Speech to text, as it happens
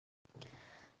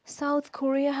South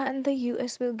Korea and the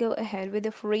US will go ahead with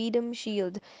the Freedom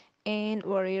Shield and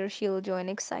Warrior Shield joint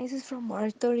exercises from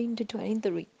March 13 to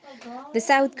 23. The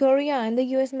South Korea and the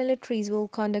US militaries will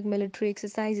conduct military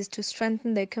exercises to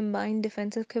strengthen their combined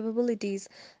defensive capabilities,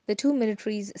 the two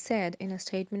militaries said in a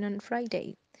statement on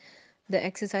Friday. The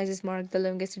exercises mark the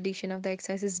longest edition of the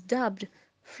exercises dubbed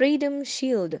Freedom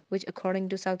Shield, which, according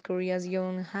to South Korea's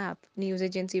Yonhap news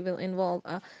agency, will involve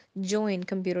a joint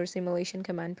computer simulation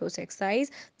command post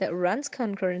exercise that runs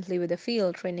concurrently with a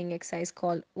field training exercise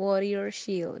called Warrior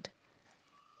Shield.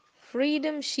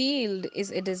 Freedom Shield is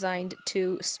designed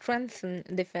to strengthen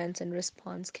defense and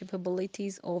response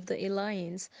capabilities of the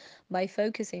alliance by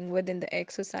focusing within the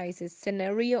exercises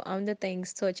scenario on the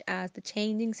things such as the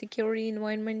changing security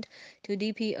environment to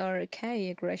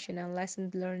DPRK aggression and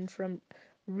lessons learned from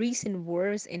recent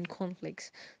wars and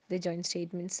conflicts, the joint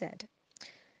statement said.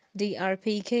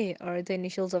 DRPK are the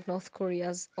initials of North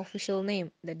Korea's official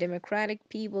name, the Democratic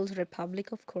People's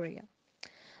Republic of Korea.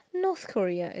 North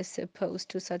Korea is opposed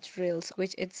to such drills,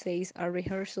 which it says are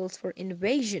rehearsals for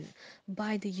invasion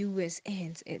by the US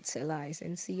and its allies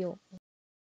in Seoul.